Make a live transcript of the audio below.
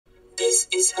This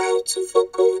is how to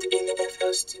vocode in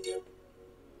FL Studio.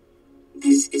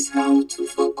 This is how to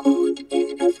vocode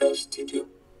in FL Studio.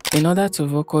 In order to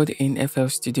vocode in FL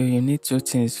Studio, you need two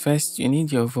things. First, you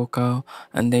need your vocal,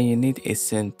 and then you need a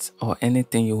synth or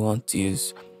anything you want to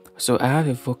use. So I have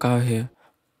a vocal here.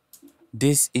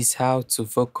 This is how to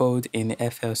vocode in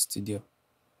FL Studio.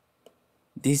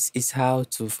 This is how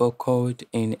to vocode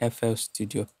in FL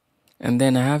Studio. And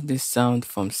then I have this sound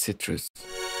from Citrus.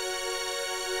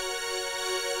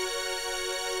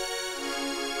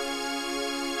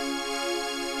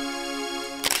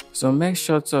 So make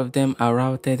sure two of them are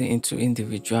routed into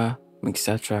individual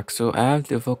mixer tracks. So I have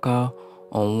the vocal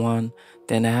on one,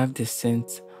 then I have the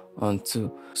synth on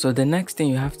two. So the next thing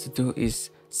you have to do is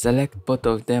select both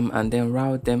of them and then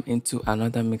route them into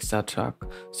another mixer track.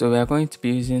 So we are going to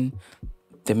be using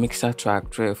the mixer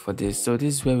track tray for this. So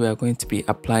this is where we are going to be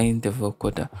applying the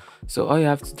vocoder. So all you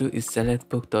have to do is select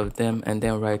both of them and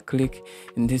then right click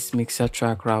in this mixer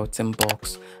track routing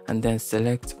box and then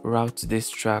select route this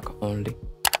track only.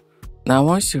 Now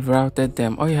once you've routed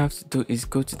them, all you have to do is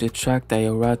go to the track that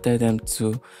you routed them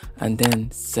to and then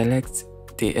select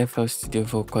the FL Studio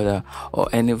vocoder or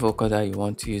any vocoder you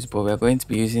want to use, but we're going to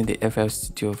be using the FL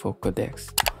Studio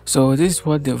vocodex. So this is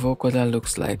what the vocoder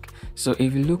looks like. So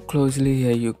if you look closely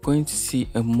here, you're going to see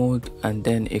a mode and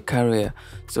then a carrier.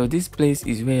 So this place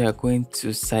is where you're going to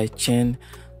sidechain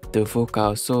the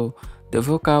vocal. So the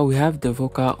vocal, we have the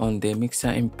vocal on the mixer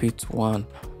input 1,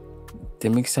 the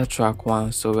mixer track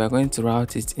 1, so we're going to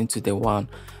route it into the 1,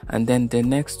 and then the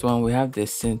next one we have the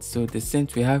synth. So the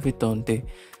synth, we have it on the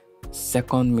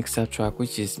second mixer track,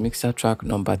 which is mixer track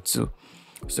number 2.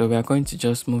 So we are going to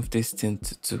just move this thing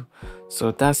to 2.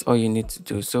 So that's all you need to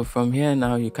do. So from here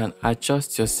now you can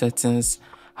adjust your settings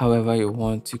however you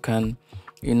want. You can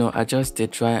adjust the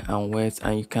dry and wet,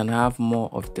 and you can have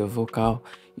more of the vocal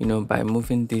by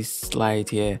moving this slide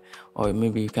here, or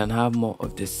maybe you can have more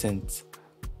of the synth.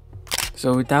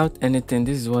 So without anything,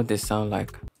 this is what they sound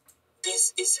like.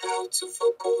 This is how to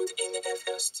vocode in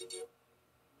FL Studio.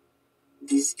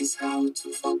 This is how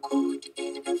to vocode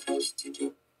in FL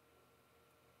Studio.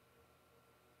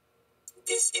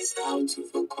 This is how to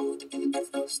vocode in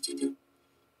FL Studio.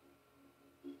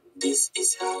 This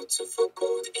is how to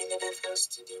vocode in FL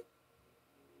Studio.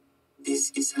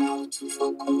 This is how to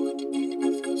vocode in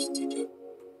FL Studio.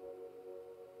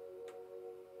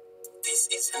 This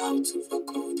is how to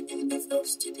vocode in FL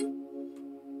Studio.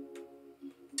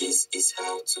 This is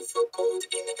how to vocode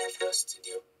in FL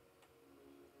Studio.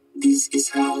 This is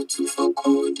how to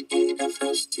vocode in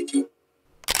FL Studio.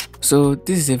 So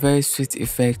this is a very sweet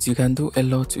effect. You can do a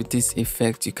lot with this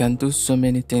effect. You can do so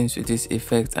many things with this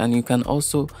effect, and you can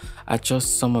also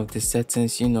adjust some of the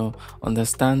settings,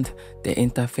 understand the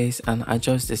interface and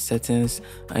adjust the settings,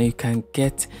 and you can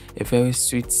get a very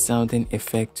sweet sounding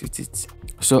effect with it.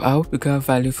 So I hope you got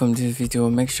value from this video.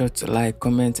 Make sure to like,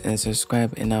 comment and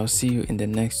subscribe, and I'll see you in the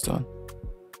next one.